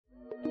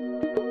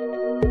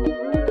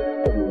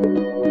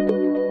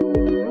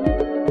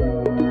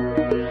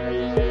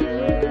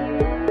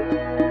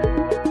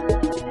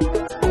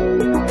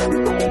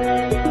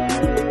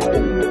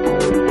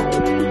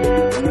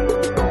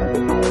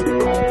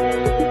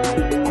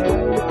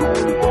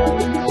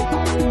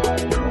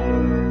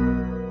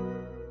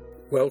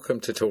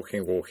Welcome to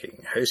Talking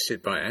Walking,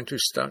 hosted by Andrew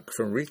Stuck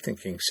from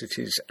Rethinking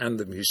Cities and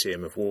the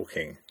Museum of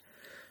Walking.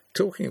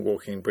 Talking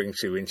Walking brings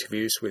you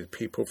interviews with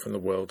people from the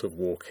world of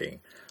walking,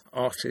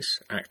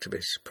 artists,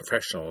 activists,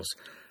 professionals,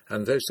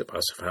 and those of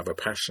us who have a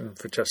passion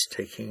for just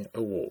taking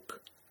a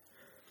walk.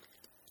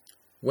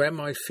 Where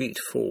My Feet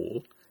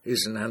Fall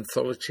is an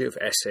anthology of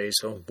essays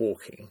on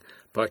walking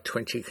by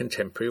 20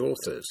 contemporary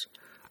authors,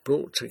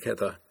 brought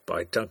together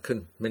by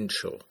Duncan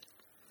Minshull.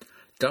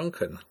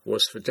 Duncan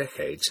was for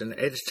decades an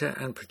editor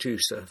and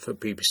producer for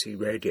BBC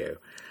Radio,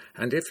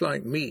 and if,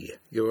 like me,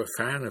 you're a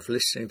fan of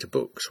listening to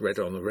books read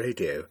on the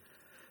radio,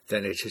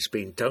 then it has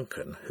been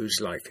Duncan who's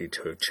likely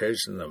to have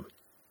chosen them.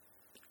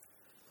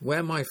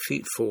 Where My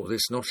Feet Fall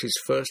is not his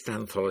first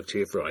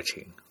anthology of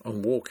writing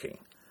on walking,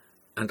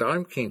 and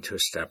I'm keen to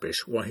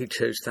establish why he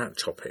chose that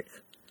topic,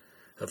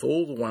 of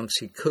all the ones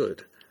he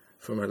could,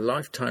 from a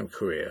lifetime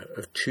career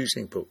of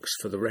choosing books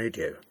for the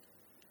radio.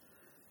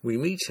 We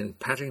meet in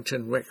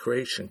Paddington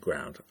Recreation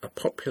Ground, a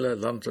popular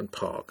London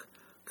park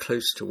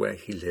close to where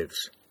he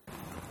lives.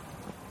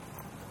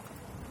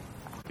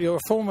 You're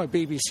a former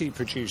BBC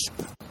producer.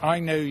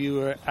 I know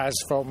you as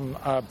from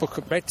Book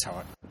at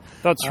Bedtime.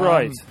 That's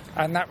right.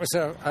 And that was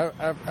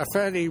a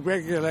fairly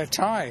regular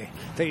tie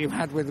that you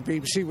had with the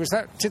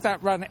BBC. Did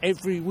that run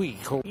every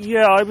week? Or?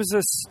 Yeah, I was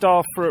a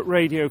staffer at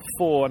Radio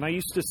 4, and I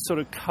used to sort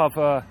of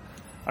cover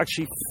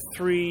actually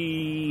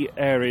 3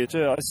 areas.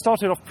 I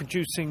started off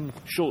producing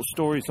short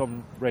stories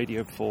on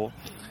Radio 4,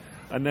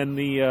 and then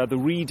the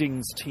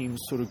readings team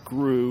sort of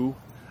grew,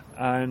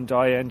 and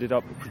I ended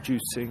up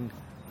producing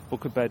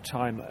Book of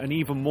Bedtime, and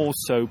even more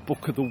so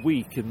Book of the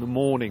Week in the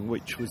morning,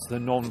 which was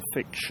the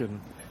non-fiction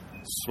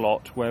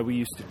slot where we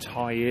used to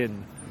tie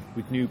in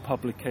with new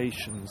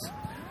publications.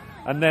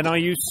 And then I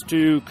used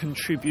to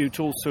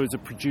contribute also as a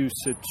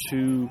producer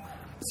to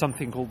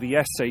something called the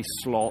essay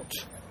slot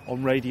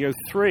on Radio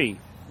 3,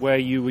 where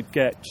you would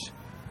get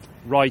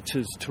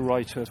writers to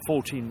write a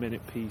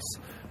 14-minute piece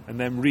and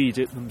then read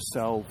it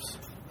themselves.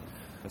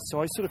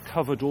 So I sort of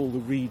covered all the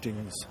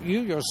readings.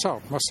 You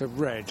yourself must have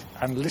read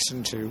and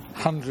listened to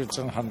hundreds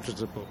and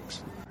hundreds of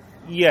books.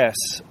 Yes.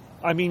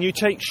 I mean, you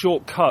take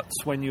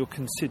shortcuts when you're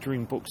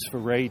considering books for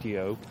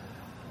radio.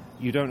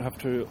 You don't have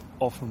to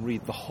often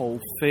read the whole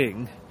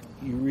thing.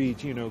 You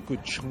read, a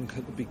good chunk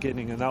at the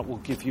beginning, and that will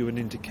give you an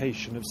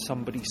indication of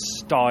somebody's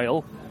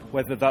style,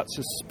 whether that's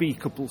a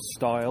speakable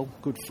style,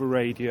 good for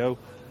radio,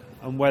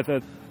 and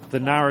whether the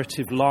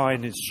narrative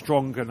line is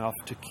strong enough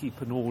to keep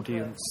an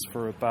audience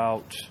for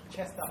about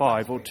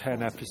 5 or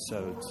 10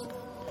 episodes.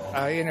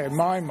 In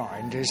my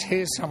mind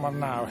here's someone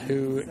now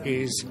who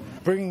is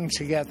bringing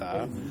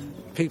together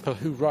people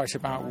who write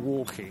about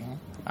walking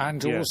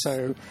and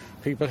also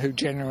people who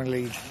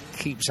generally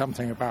keep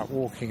something about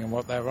walking and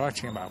what they're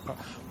writing about. But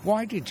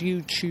why did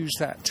you choose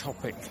that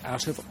topic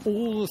out of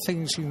all the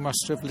things you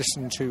must have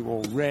listened to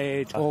or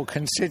read or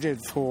considered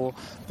for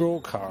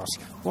broadcast?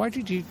 Why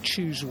did you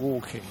choose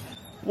walking?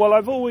 Well,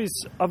 I've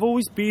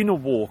always been a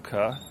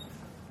walker,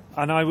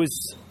 and I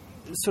was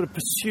sort of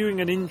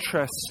pursuing an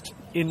interest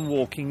in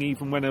walking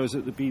even when I was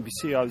at the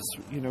BBC. I was,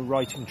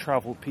 writing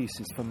travel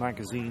pieces for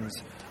magazines,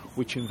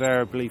 which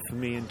invariably for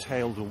me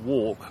entailed a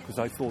walk, because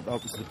I thought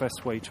that was the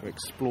best way to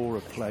explore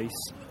a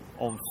place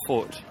on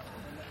foot.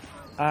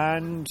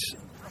 And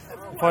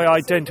if I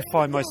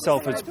identify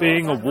myself as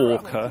being a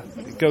walker,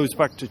 it goes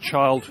back to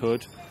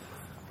childhood,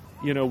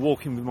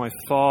 walking with my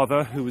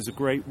father, who was a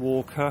great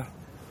walker,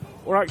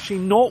 or actually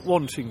not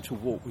wanting to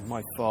walk with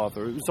my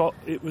father.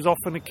 It was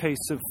often a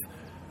case of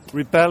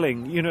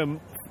rebelling.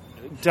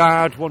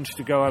 Dad wanted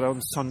to go out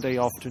on Sunday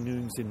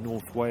afternoons in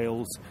North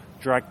Wales,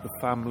 drag the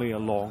family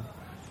along.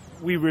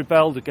 We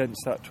rebelled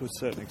against that to a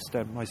certain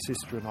extent, my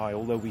sister and I,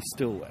 although we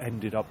still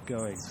ended up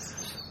going.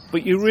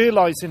 But you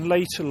realise in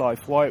later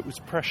life why it was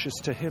precious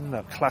to him,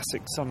 that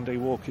classic Sunday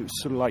walk. It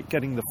was sort of like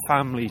getting the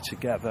family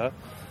together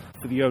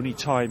for the only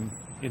time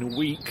in a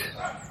week,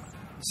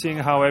 seeing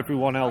how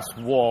everyone else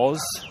was.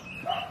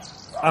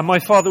 And my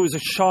father was a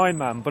shy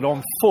man, but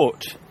on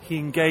foot he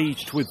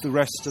engaged with the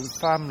rest of the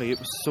family. It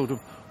was sort of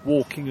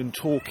walking and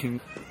talking.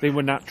 They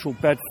were natural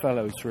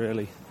bedfellows,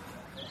 really.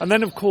 And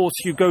then, of course,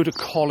 you go to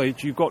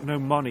college, you've got no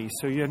money,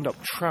 so you end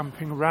up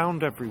tramping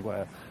around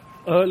everywhere.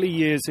 Early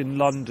years in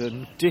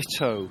London,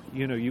 ditto,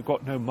 you've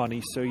got no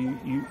money, so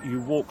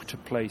you walk to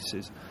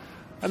places.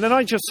 And then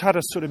I just had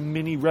a sort of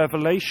mini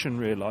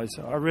revelation,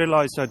 I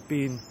realised I'd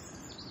been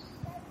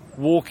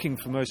walking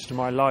for most of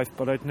my life,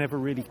 but I'd never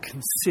really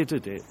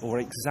considered it or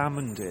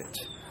examined it.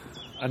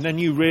 And then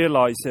you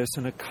realise there's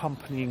an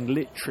accompanying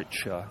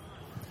literature,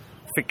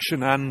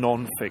 fiction and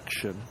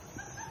non-fiction,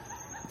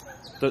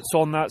 that's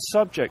on that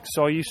subject.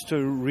 So I used to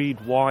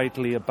read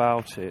widely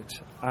about it,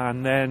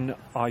 and then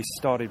I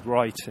started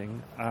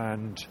writing,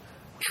 and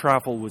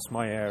travel was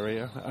my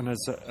area. And as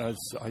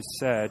I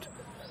said,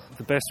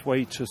 the best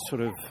way to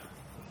sort of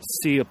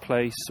see a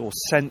place or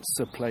sense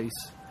a place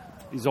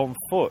is on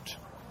foot.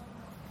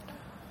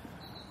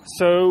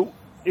 So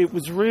it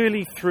was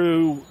really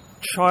through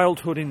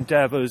childhood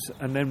endeavours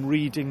and then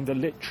reading the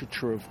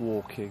literature of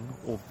walking,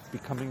 or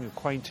becoming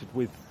acquainted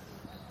with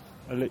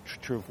a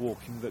literature of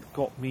walking that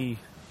got me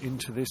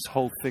into this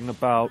whole thing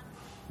about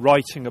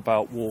writing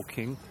about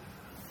walking,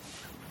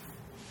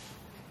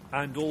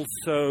 and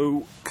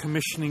also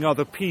commissioning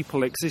other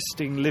people,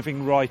 existing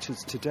living writers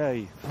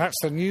today. That's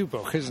the new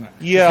book, isn't it?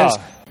 Yeah.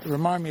 Because,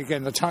 remind me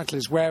again, the title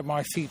is Where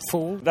My Feet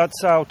Fall.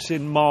 That's out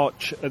in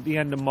March, at the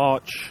end of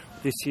March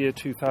this year,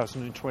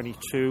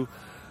 2022.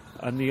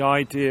 And the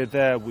idea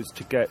there was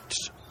to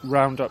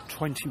round up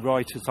 20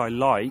 writers I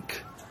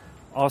like,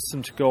 ask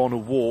them to go on a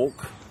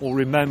walk or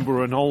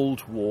remember an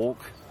old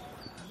walk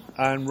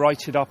and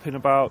write it up in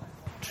about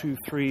 2,000,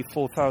 3,000,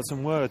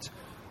 4,000 words.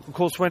 Of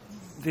course, when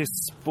this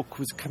book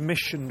was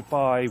commissioned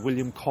by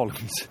William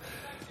Collins,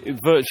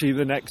 virtually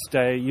the next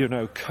day,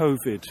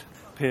 COVID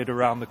appeared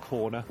around the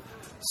corner.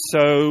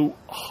 So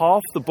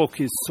half the book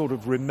is sort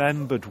of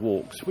remembered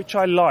walks, which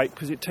I like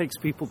because it takes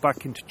people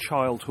back into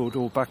childhood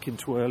or back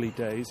into early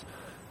days.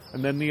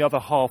 And then the other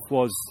half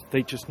was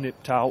they just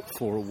nipped out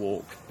for a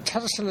walk.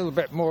 Tell us a little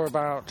bit more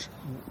about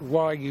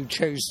why you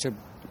chose to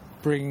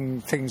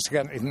bring things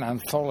together in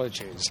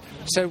anthologies.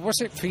 So was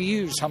it for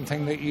you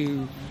something that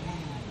you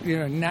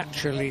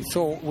naturally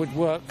thought would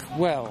work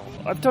well?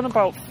 I've done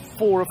about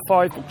 4 or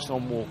 5 books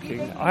on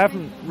walking. I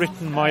haven't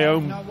written my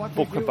own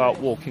book about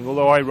walking,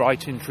 although I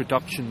write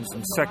introductions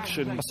and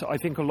sections. I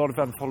think a lot of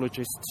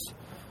anthologists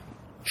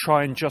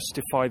try and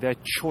justify their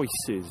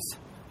choices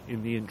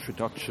in the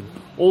introduction.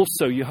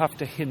 Also, you have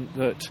to hint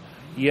that,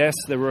 yes,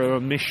 there are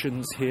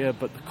omissions here,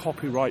 but the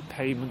copyright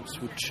payments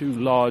were too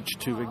large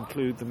to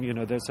include them.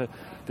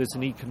 There's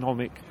an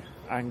economic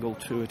angle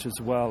to it as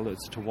well as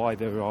to why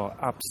there are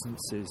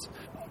absences.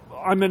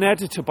 I'm an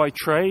editor by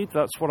trade.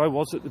 That's what I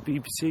was at the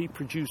BBC,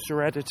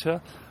 producer,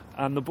 editor.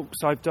 And the books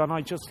I've done,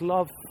 I just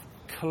love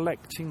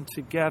collecting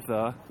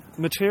together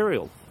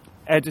material,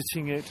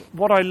 editing it.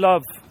 What I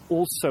love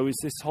also is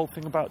this whole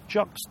thing about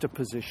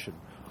juxtaposition.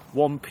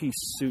 One piece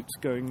suits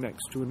going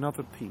next to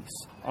another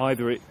piece.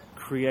 Either it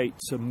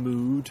creates a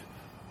mood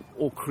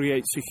or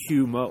creates a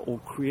humour or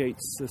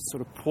creates a sort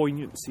of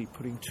poignancy,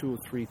 putting 2 or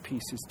 3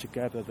 pieces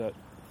together that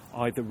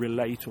either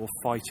relate or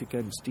fight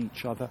against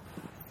each other.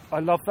 I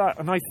love that,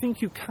 and I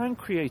think you can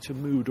create a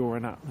mood or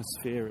an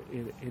atmosphere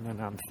in an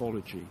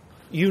anthology.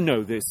 You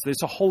know this,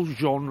 there's a whole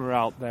genre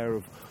out there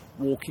of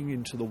walking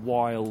into the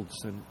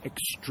wilds and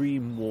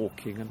extreme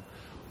walking, and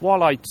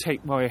while I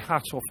take my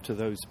hat off to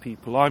those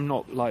people, I'm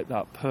not like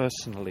that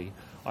personally.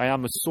 I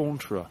am a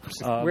saunterer.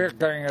 We're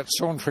going at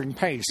sauntering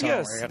pace,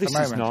 aren't we, at the moment? Yes,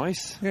 this is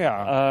nice.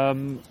 Yeah.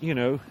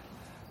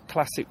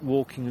 Classic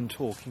walking and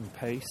talking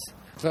pace.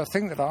 The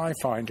thing that I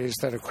find is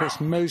that, of course,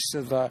 most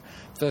of the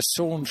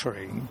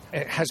sauntering,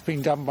 it has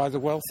been done by the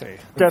wealthy.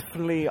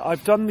 Definitely.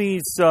 I've done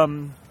these,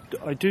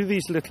 I do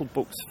these little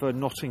books for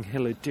Notting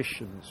Hill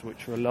Editions,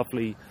 which are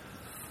lovely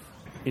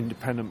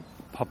independent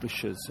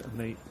publishers, and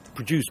they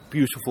produce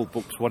beautiful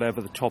books,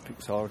 whatever the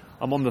topics are.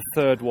 I'm on the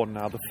 3rd one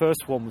now. The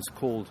first one was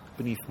called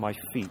Beneath My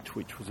Feet,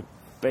 which was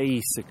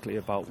basically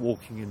about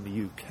walking in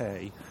the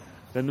UK.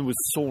 Then there was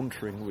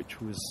Sauntering,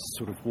 which was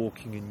sort of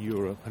walking in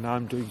Europe. And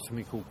I'm doing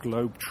something called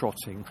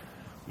Globe-Trotting,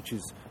 which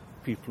is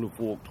people who've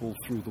walked all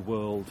through the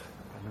world.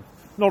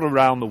 Not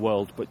around the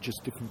world, but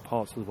just different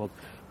parts of the world.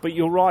 But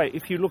you're right,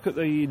 if you look at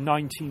the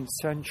 19th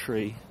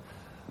century,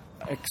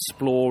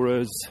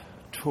 explorers,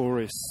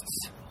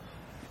 tourists,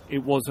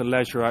 it was a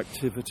leisure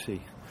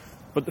activity.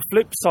 But the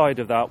flip side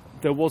of that,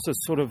 there was a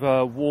sort of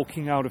a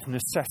walking out of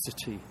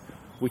necessity,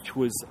 which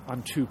was,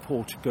 I'm too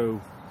poor to go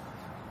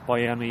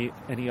by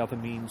any other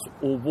means,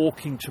 or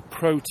walking to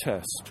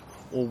protest,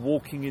 or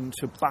walking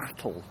into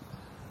battle.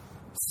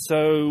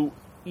 So,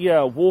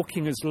 yeah,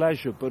 walking as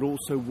leisure, but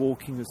also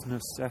walking as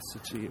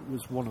necessity. It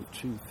was one of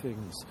 2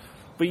 things.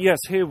 But yes,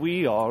 here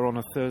we are on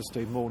a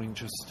Thursday morning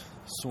just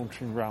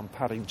sauntering around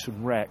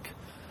Paddington Rec,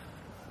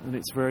 and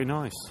it's very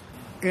nice.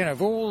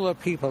 Of all the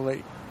people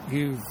that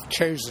you've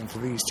chosen for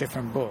these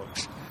different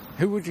books,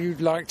 who would you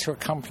like to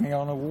accompany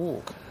on a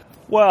walk?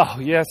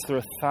 Well, yes, there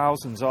are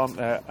thousands, aren't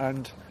there?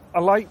 And I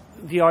like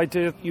the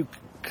idea that you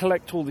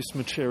collect all this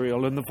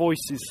material and the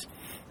voices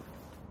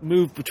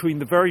move between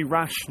the very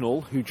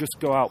rational, who just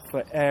go out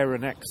for air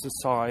and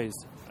exercise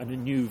and a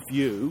new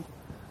view,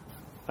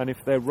 and if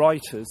they're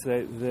writers,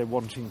 they're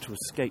wanting to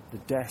escape the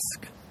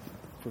desk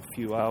for a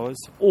few hours,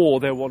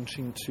 or they're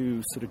wanting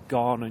to sort of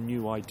garner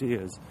new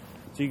ideas.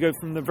 So you go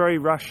from the very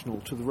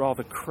rational to the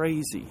rather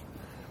crazy.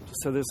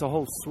 So there's a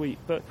whole suite.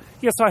 But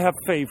yes, I have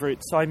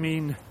favourites. I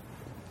mean,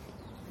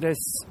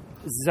 there's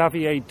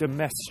Xavier de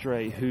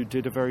Maistre, who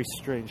did a very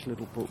strange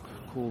little book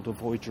called A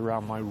Voyage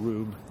Around My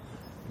Room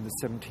in the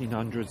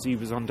 1700s. He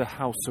was under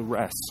house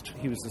arrest.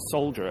 He was a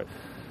soldier.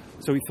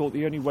 So he thought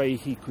the only way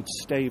he could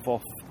stave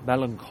off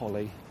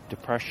melancholy,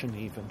 depression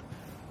even,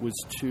 was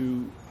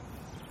to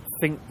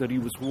think that he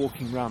was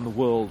walking around the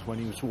world when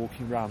he was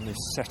walking around this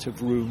set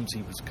of rooms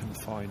he was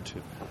confined to.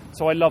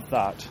 So I love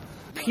that.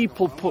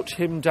 People put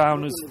him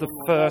down as the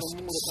first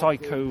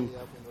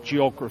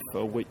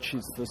psychogeographer, which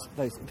is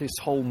this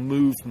whole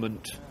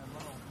movement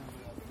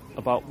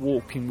about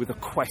walking with a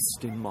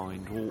quest in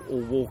mind,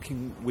 or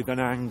walking with an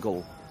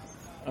angle.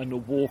 And a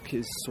walk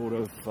is sort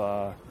of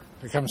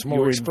becomes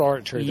more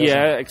exploratory, doesn't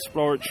Yeah, it?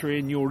 exploratory,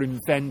 and you're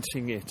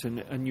inventing it,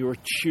 and you're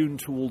attuned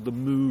to all the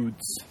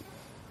moods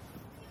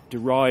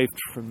derived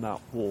from that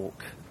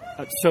walk.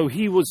 So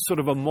he was sort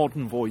of a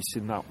modern voice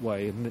in that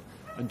way,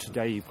 and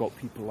today you've got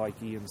people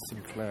like Ian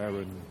Sinclair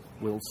and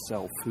Will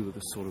Self, who are the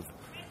sort of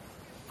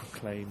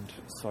proclaimed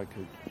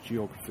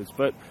psychogeographers.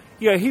 But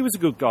yeah, he was a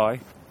good guy.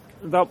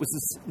 That was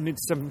the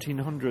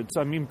mid-1700s.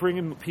 I mean,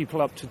 bringing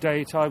people up to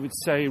date, I would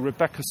say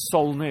Rebecca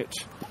Solnit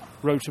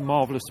wrote a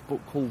marvellous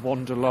book called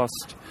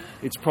Wanderlust.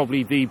 It's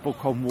probably the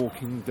book on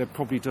walking. There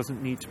probably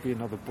doesn't need to be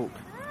another book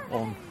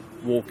on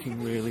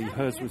walking, really.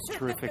 Hers was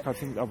terrific. I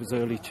think that was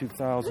early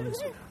 2000s.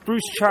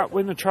 Bruce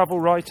Chatwin, a travel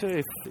writer,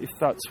 if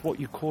that's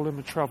what you call him,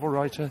 a travel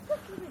writer,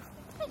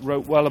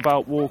 wrote well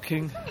about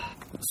walking.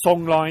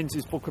 Songlines,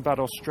 his book about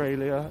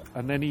Australia,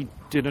 and then he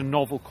did a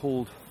novel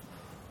called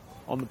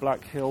On the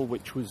Black Hill,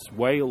 which was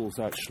Wales,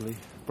 actually,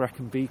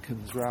 Brecon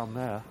Beacons round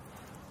there.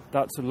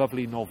 That's a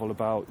lovely novel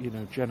about,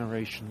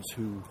 generations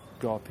who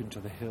go up into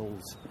the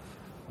hills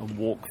and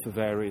walk for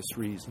various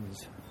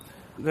reasons.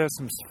 There's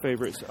some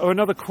favourites. Oh,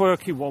 another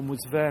quirky one was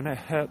Werner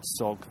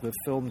Herzog, the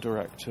film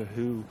director,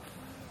 who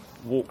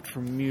walked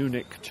from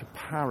Munich to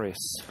Paris.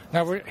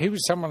 Now, he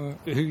was someone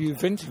who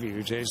you've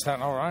interviewed, is that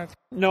all right?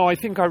 No, I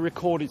think I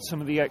recorded some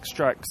of the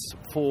extracts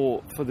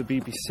for the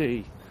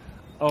BBC.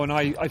 Oh, and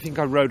I think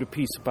I wrote a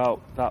piece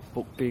about that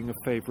book being a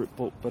favourite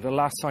book, but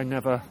alas, I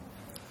never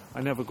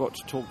got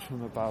to talk to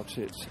him about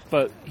it.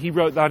 But he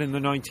wrote that in the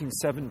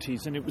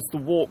 1970s, and it was the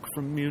walk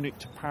from Munich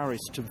to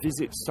Paris to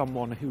visit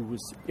someone who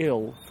was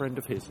ill, a friend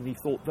of his, and he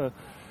thought the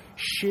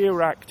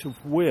sheer act of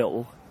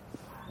will,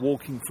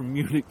 walking from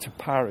Munich to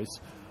Paris,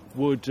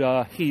 would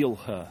heal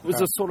her. It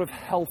was a sort of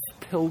health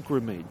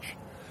pilgrimage,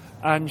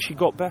 and she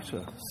got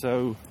better,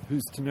 so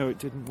who's to know it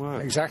didn't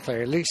work?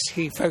 Exactly, at least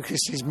he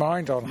focused his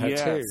mind on her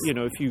too.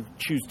 If you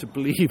choose to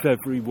believe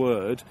every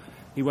word,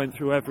 he went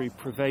through every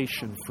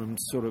privation from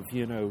sort of,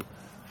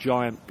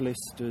 giant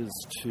blisters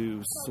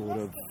to sort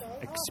of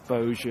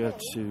exposure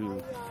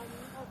to,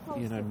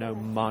 no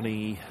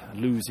money,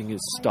 losing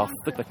his stuff,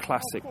 the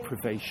classic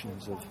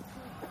privations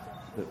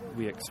that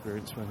we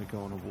experience when we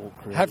go on a walk.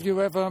 Really. Have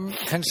you ever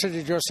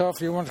considered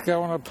yourself you want to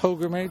go on a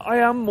pilgrimage?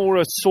 I am more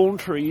a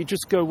saunterer. You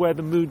just go where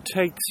the mood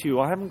takes you.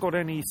 I haven't got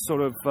any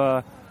sort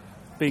of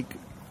big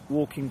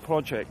walking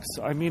projects.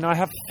 I mean, I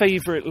have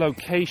favourite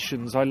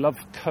locations. I love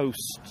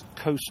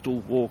coastal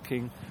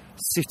walking,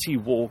 city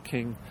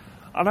walking,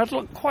 and I'd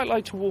quite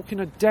like to walk in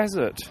a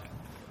desert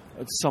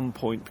at some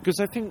point, because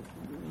I think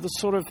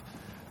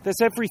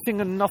there's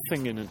everything and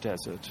nothing in a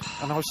desert,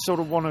 and I sort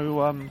of want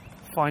to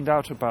find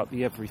out about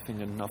the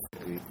everything and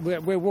nothing.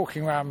 We're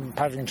walking around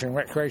Paddington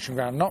Recreation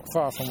Ground, not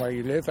far from where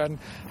you live,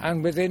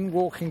 and within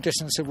walking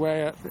distance of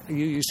where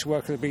you used to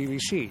work at the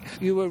BBC.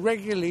 You were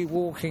regularly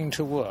walking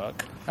to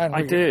work. And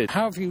I did.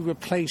 How have you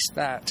replaced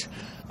that?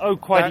 Oh,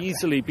 quite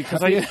easily,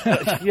 because I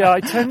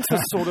tend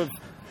to sort of...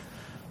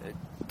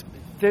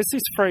 There's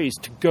this phrase,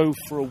 to go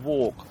for a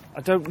walk.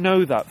 I don't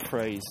know that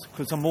phrase,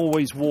 because I'm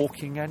always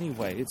walking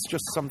anyway. It's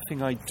just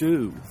something I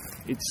do.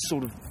 It's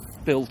sort of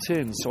built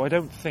in, so I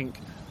don't think...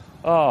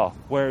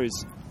 where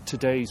is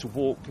today's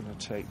walk going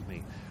to take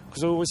me?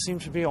 Because I always seem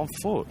to be on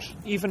foot.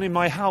 Even in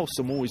my house,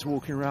 I'm always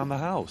walking around the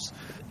house.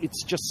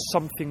 It's just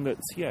something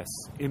that's,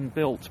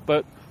 inbuilt.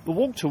 But the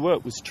walk to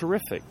work was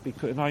terrific,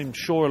 and I'm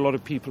sure a lot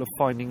of people are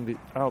finding it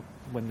out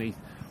when they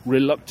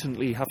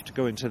reluctantly have to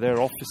go into their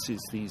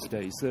offices these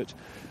days, that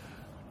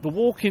the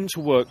walk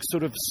into work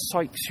sort of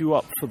psychs you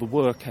up for the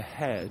work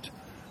ahead,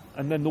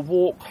 and then the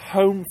walk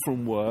home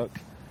from work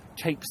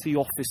takes the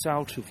office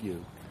out of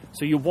you.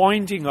 So you're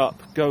winding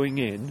up going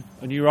in,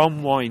 and you're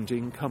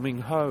unwinding coming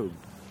home.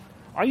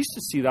 I used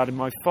to see that in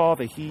my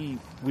father. We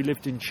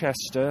lived in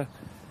Chester.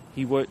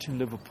 He worked in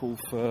Liverpool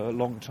for a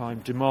long time,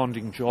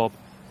 demanding job.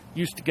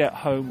 Used to get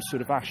home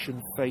sort of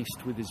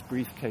ashen-faced with his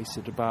briefcase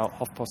at about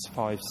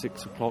 5:30,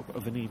 6 o'clock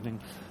of an evening.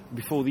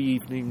 Before the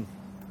evening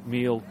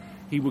meal,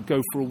 he would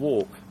go for a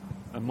walk.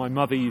 And my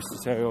mother used to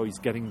say, he's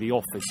getting the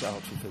office out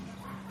of him.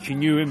 She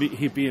knew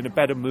he'd be in a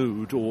better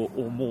mood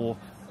or more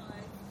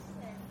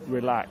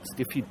relaxed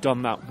if he'd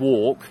done that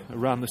walk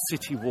around the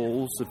city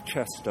walls of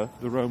Chester,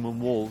 the Roman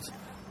walls,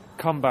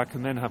 come back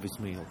and then have his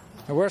meal.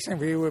 The worst thing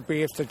for you would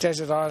be if the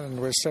desert island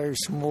was so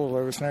small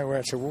there was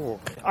nowhere to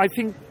walk. I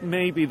think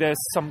maybe there's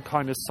some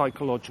kind of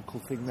psychological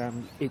thing there,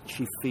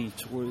 itchy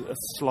feet or a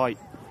slight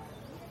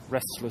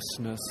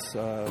restlessness.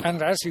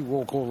 And as you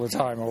walk all the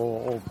time,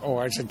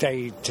 or as a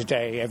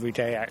day-to-day,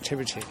 everyday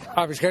activity,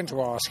 I was going to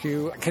ask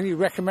you, can you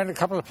recommend a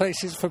couple of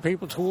places for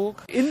people to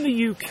walk? In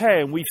the UK,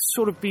 and we've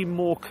sort of been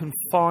more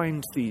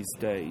confined these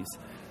days,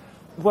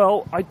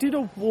 well, I did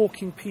a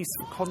walking piece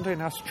for Condé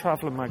Nast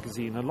Traveller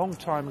magazine a long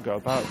time ago,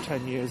 about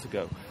 10 years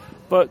ago.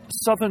 But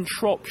southern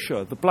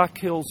Shropshire, the Black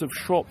Hills of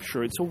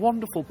Shropshire, it's a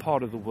wonderful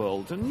part of the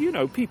world.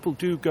 And, people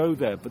do go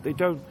there, but they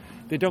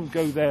don't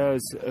go there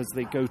as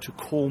they go to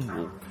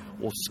Cornwall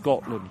or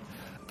Scotland.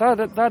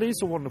 That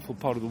is a wonderful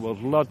part of the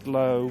world.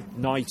 Ludlow,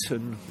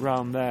 Knighton,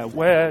 round there,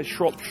 where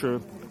Shropshire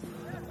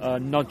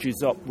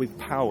nudges up with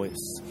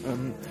Powys.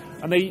 And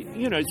they,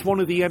 it's one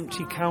of the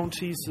empty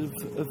counties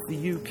of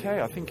the UK.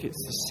 I think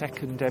it's the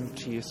second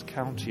emptiest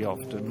county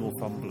after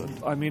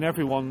Northumberland. I mean,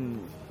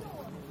 everyone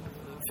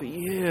for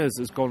years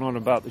has gone on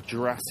about the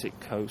Jurassic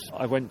Coast.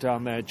 I went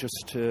down there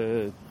just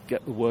to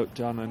get the work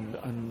done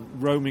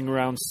and roaming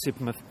around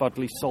Sidmouth,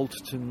 Budleigh,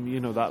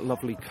 Salterton, that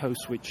lovely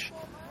coast which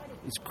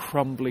is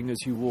crumbling as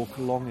you walk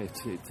along it.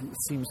 It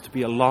seems to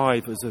be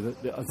alive as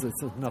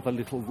another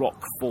little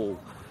rock fall.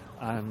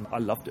 And I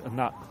loved it. And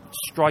that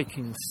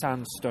striking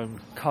sandstone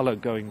colour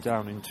going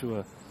down into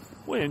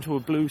a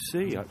blue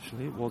sea,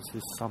 actually, it was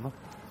this summer.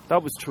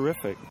 That was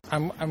terrific.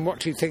 And what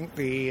do you think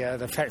the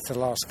effect of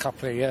the last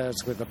couple of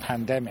years with the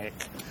pandemic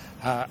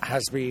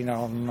has been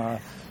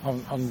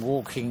on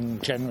walking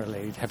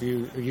generally?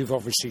 You've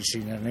obviously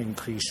seen an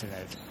increase in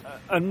it.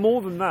 And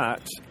more than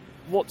that,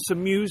 what's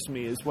amused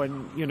me is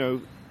when,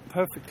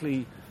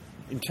 perfectly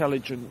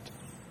intelligent,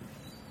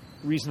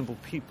 reasonable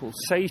people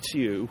say to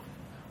you,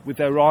 with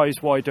their eyes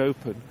wide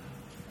open,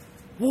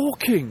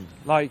 walking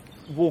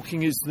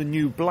is the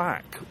new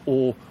black,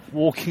 or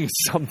walking is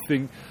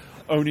something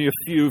only a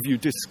few of you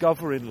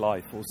discover in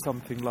life, or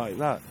something like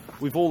that.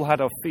 We've all had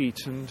our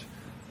feet, and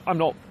I'm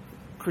not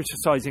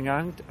criticising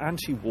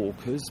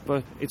anti-walkers,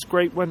 but it's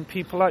great when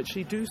people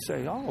actually do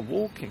say,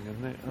 walking,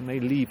 and they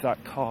leave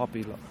that car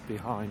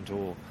behind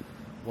or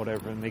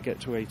whatever, and they get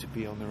to A to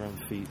B on their own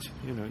feet.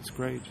 It's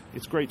great.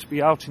 It's great to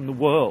be out in the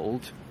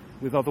world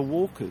with other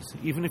walkers,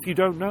 even if you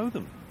don't know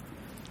them.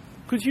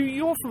 Because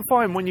you often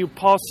find when you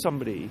pass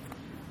somebody,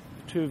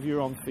 two of you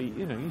are on feet,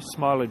 you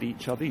smile at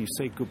each other, you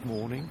say good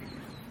morning.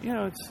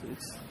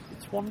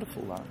 It's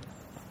wonderful, that.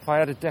 If I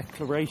had a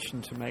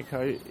declaration to make,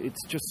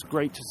 it's just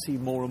great to see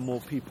more and more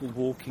people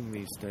walking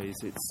these days.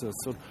 It's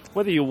sort of,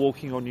 whether you're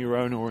walking on your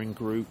own or in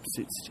groups,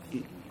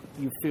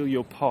 you feel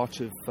you're part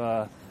of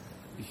the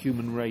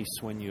human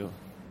race when you're,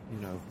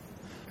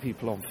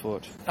 people on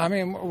foot. I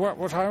mean,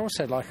 what I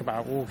also like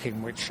about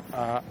walking, which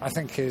I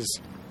think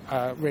is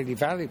really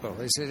valuable,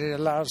 is that it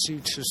allows you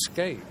to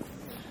escape.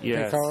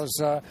 Yes. Because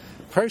the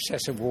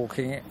process of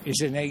walking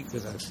is innate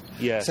with us.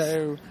 Yes.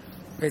 So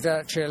it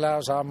actually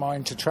allows our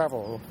mind to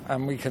travel,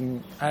 and we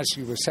can, as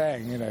you were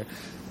saying,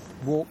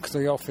 walk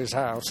the office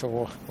out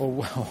or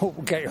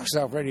get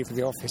yourself ready for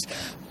the office.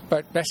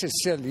 But better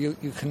still,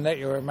 you can let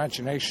your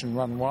imagination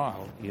run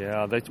wild.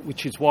 Yeah,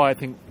 which is why I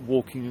think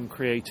walking and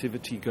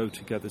creativity go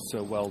together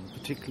so well,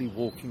 particularly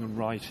walking and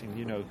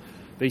writing.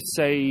 They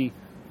say,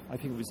 I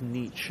think it was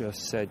Nietzsche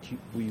said,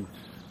 we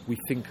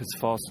think as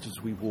fast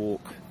as we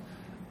walk.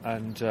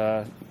 And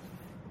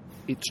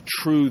it's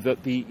true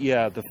that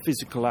the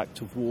physical act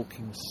of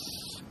walking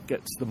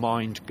gets the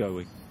mind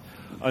going.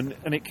 And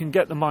it can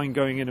get the mind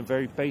going in a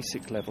very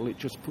basic level. It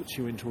just puts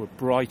you into a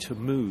brighter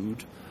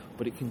mood,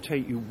 but it can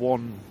take you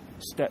one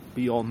step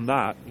beyond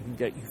that. It can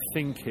get you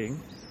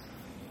thinking,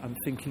 and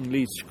thinking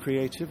leads to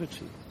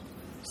creativity.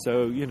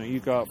 So, you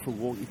go out for a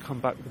walk, you come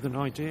back with an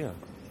idea.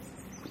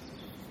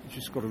 You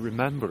just got to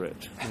remember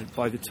it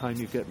by the time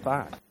you get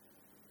back.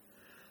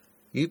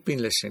 You've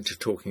been listening to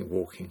Talking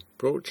Walking,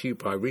 brought to you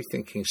by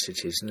Rethinking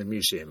Cities and the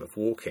Museum of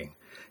Walking.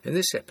 In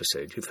this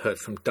episode, you've heard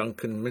from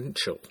Duncan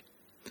Minshull.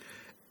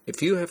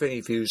 If you have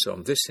any views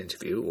on this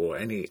interview or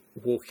any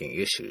walking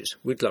issues,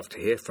 we'd love to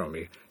hear from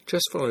you.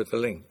 Just follow the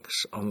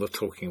links on the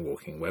Talking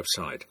Walking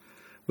website.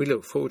 We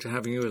look forward to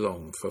having you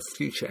along for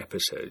future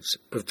episodes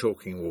of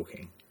Talking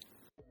Walking.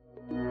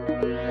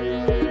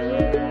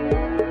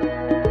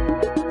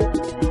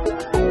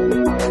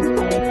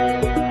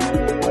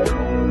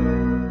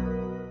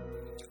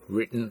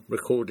 Written,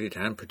 recorded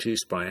and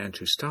produced by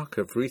Andrew Stark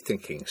of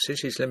Rethinking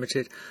Cities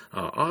Limited.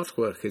 Our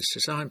artwork is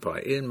designed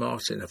by Ian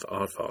Martin of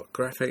Aardvark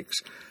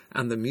Graphics,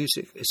 and the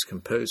music is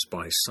composed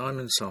by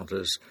Simon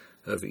Sanders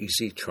of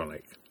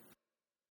EasyTronic.